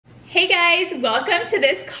Hey guys, welcome to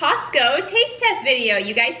this Costco taste test video.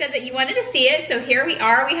 You guys said that you wanted to see it, so here we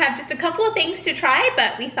are. We have just a couple of things to try,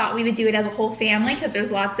 but we thought we would do it as a whole family because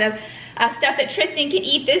there's lots of stuff that Tristan can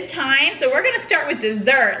eat this time. So we're gonna start with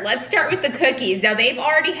dessert. Let's start with the cookies. Now they've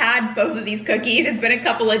already had both of these cookies. It's been a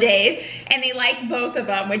couple of days and they like both of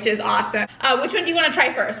them, which is awesome. Which one do you wanna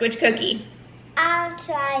try first? Which cookie? I'll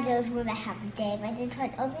try those ones that have a day. I didn't try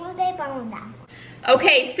those ones today, but I want that one.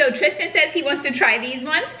 Okay, so Tristan says he wants to try these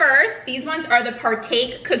ones first. These ones are the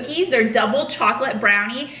Partake cookies. They're double chocolate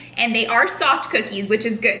brownie, and they are soft cookies, which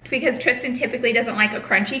is good because Tristan typically doesn't like a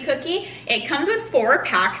crunchy cookie. It comes with 4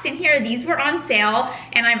 packs in here. These were on sale,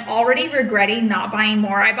 and I'm already regretting not buying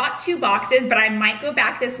more. I bought 2 boxes, but I might go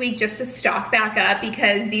back this week just to stock back up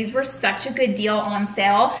because these were such a good deal on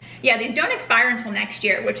sale. Yeah, these don't expire until next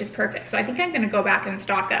year, which is perfect. So I think I'm gonna go back and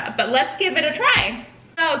stock up, but let's give it a try.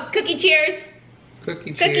 Oh, cookie cheers.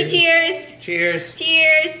 Cookie cheers. Cheers.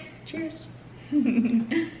 Cheers. Cheers.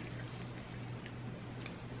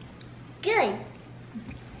 Good.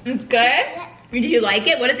 It's good? Do you like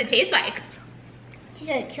it? What does it taste like? It's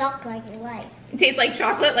like chocolate like you like. It tastes like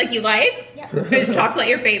chocolate like you like? Yep. Is chocolate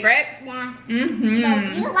your favorite? Yeah. Mm-hmm. No,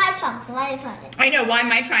 you don't like chocolate, so why are you trying it? I know, why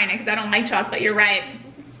am I trying it? Because I don't like chocolate, you're right.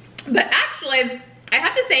 But actually, I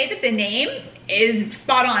have to say that the name is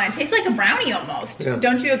spot on. It tastes like a brownie almost. Yeah.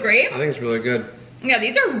 Don't you agree? I think it's really good. Yeah,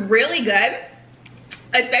 these are really good,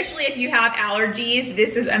 especially if you have allergies.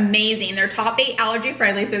 This is amazing. They're top 8 allergy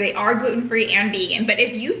friendly, so they are gluten-free and vegan. But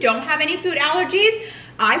if you don't have any food allergies,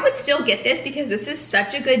 I would still get this because this is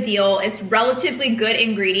such a good deal. It's relatively good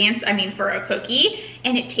ingredients, I mean, for a cookie,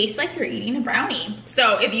 and it tastes like you're eating a brownie.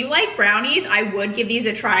 So if you like brownies, I would give these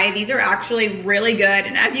a try. These are actually really good,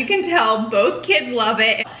 and as you can tell, both kids love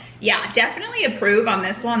it. Yeah, definitely approve on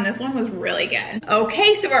this one. This one was really good.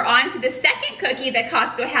 Okay, so we're on to the second cookie that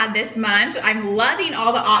Costco had this month. I'm loving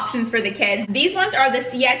all the options for the kids. These ones are the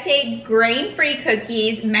Siete grain-free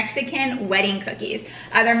cookies, Mexican wedding cookies.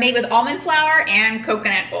 They're made with almond flour and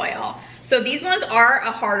coconut oil. So these ones are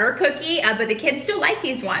a harder cookie, but the kids still like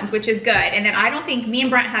these ones, which is good. And then I don't think, me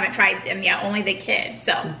and Brent haven't tried them yet, only the kids.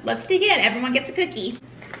 So let's dig in, everyone gets a cookie.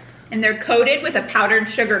 And they're coated with a powdered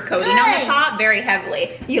sugar coating on the top, very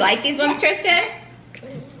heavily. You like these ones, Tristan?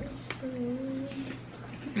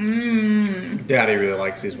 Mmm. Daddy really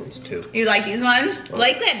likes these ones too. You like these ones?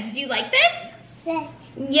 Lakeland, do you like this? Yes.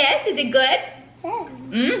 Yes, is it good? Yes.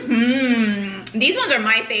 Mm-hmm. These ones are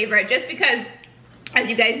my favorite just because, as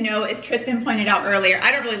you guys know, as Tristan pointed out earlier,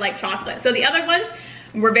 I don't really like chocolate. So the other ones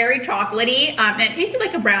were very chocolatey, and it tasted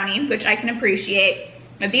like a brownie, which I can appreciate.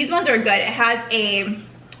 But these ones are good. It has a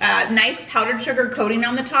nice powdered sugar coating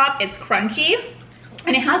on the top. It's crunchy,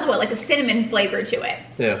 and it has what, like a cinnamon flavor to it.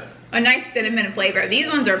 Yeah. A nice cinnamon flavor. These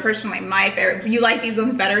ones are personally my favorite. You like these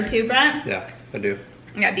ones better too, Brent? Yeah, I do.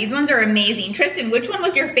 Yeah, these ones are amazing. Tristan, which one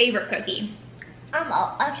was your favorite cookie? A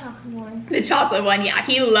chocolate one. The chocolate one, yeah.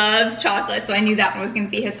 He loves chocolate, so I knew that one was gonna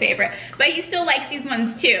be his favorite. But he still likes these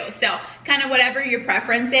ones too. So kind of whatever your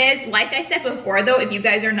preference is. Like I said before though, if you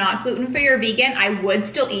guys are not gluten-free or vegan, I would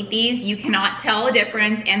still eat these. You cannot tell a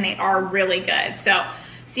difference and they are really good. So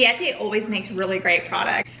Siete always makes really great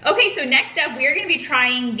products. Okay, so next up, we're gonna be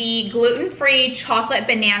trying the gluten-free chocolate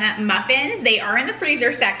banana muffins. They are in the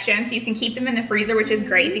freezer section, so you can keep them in the freezer, which is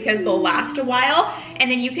great because they'll last a while. And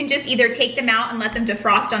then you can just either take them out and let them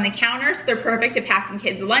defrost on the counter, so they're perfect to pack in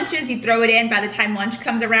kids' lunches. You throw it in, by the time lunch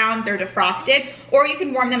comes around, they're defrosted, or you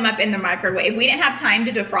can warm them up in the microwave. We didn't have time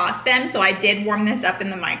to defrost them, so I did warm this up in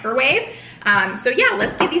the microwave. So yeah,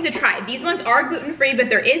 let's give these a try. These ones are gluten-free, but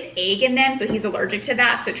there is egg in them, so he's allergic to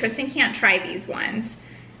that, so Tristan can't try these ones.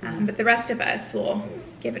 But the rest of us will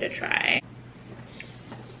give it a try.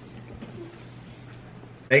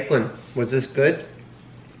 Lakeland, was this good?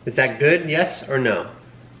 Is that good, yes or no?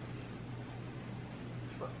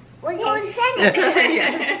 What do you want to say?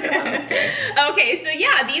 Okay, so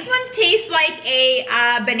yeah, these ones taste like a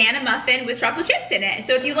banana muffin with chocolate chips in it.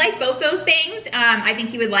 So if you like both those things, I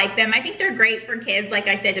think you would like them. I think they're great for kids, like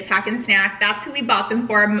I said, to pack in snacks. That's who we bought them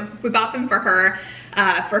for. We bought them for her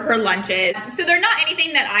lunches. So they're not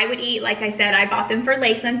anything that I would eat. Like I said, I bought them for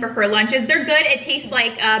Lakeland for her lunches. They're good. It tastes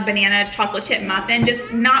like a banana chocolate chip muffin,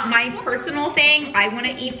 just not my personal thing. I want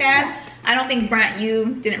to eat them. I don't think, Brent,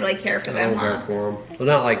 you didn't really care for them, I don't care for them. They're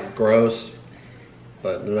not like gross,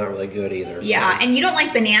 but they're not really good either. Yeah, so. and you don't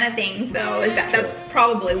like banana things though. Is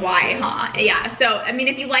probably why, huh? Yeah, so, I mean,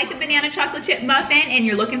 if you like a banana chocolate chip muffin and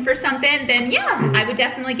you're looking for something, then yeah, I would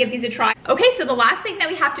definitely give these a try. Okay, so the last thing that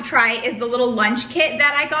we have to try is the little lunch kit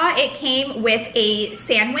that I got. It came with a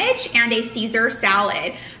sandwich and a Caesar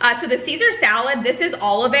salad. So the Caesar salad, this is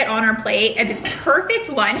all of it on our plate, and it's perfect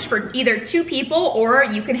lunch for either 2 people, or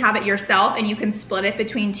you can have it yourself and you can split it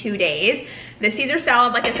between 2 days. The Caesar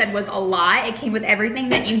salad, like I said, was a lot. It came with everything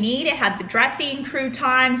that you need. It had the dressing,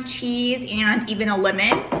 croutons, cheese, and even a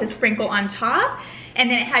lemon to sprinkle on top.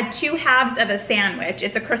 And then it had 2 halves of a sandwich.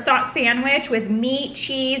 It's a croissant sandwich with meat,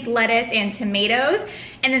 cheese, lettuce, and tomatoes.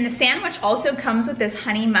 And then the sandwich also comes with this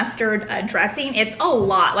honey mustard dressing. It's a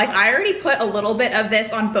lot. Like, I already put a little bit of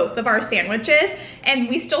this on both of our sandwiches, and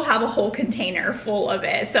we still have a whole container full of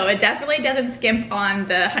it. So it definitely doesn't skimp on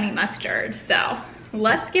the honey mustard. So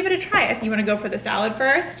let's give it a try. If you want to go for the salad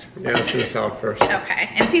first. Yeah, let's do the salad first. Okay,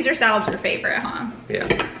 and Caesar salad's your favorite, huh?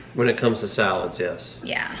 Yeah, when it comes to salads, yes.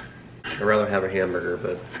 Yeah. I'd rather have a hamburger,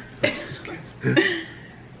 but it's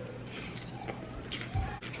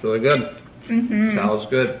really good. Salad's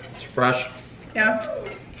good. It's fresh. Yeah.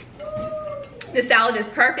 The salad is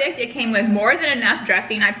perfect. It came with more than enough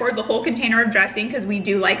dressing. I poured the whole container of dressing because we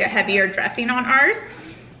do like a heavier dressing on ours.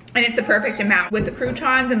 And it's the perfect amount with the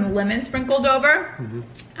croutons and the lemon sprinkled over.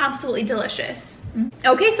 Absolutely delicious.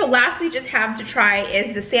 Okay, so last we just have to try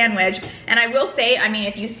is the sandwich. And I will say, I mean,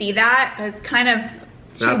 if you see that, it's kind of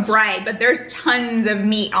too bright, but there's tons of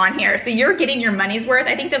meat on here. So you're getting your money's worth.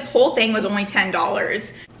 I think this whole thing was only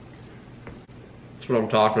 $10. That's what I'm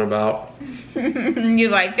talking about. You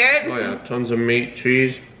liked it? Oh yeah, tons of meat,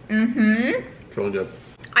 cheese. It's really good.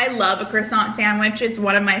 I love a croissant sandwich. It's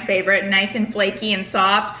one of my favorite, nice and flaky and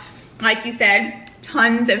soft. Like you said,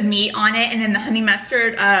 tons of meat on it, and then the honey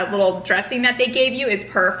mustard little dressing that they gave you is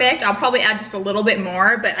perfect. I'll probably add just a little bit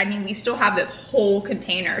more, but I mean, we still have this whole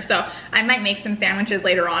container. So I might make some sandwiches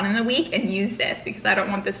later on in the week and use this because I don't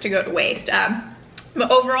want this to go to waste.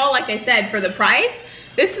 But overall, like I said, for the price,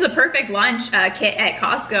 this is a perfect lunch kit at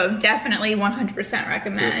Costco. Definitely 100%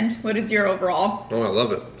 recommend. What is your overall? Oh, I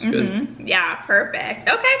love it. It's good. Yeah, perfect.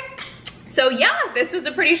 Okay. So yeah, this was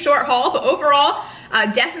a pretty short haul, but overall,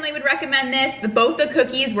 definitely would recommend this. Both the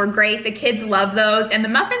cookies were great. The kids love those. And the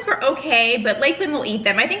muffins were okay, but Lakeland will eat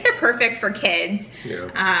them. I think they're perfect for kids.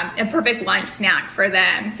 Yeah. A perfect lunch snack for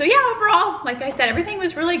them. So yeah, overall, like I said, everything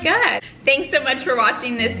was really good. Thanks so much for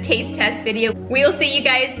watching this taste test video. We'll see you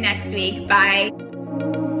guys next week. Bye.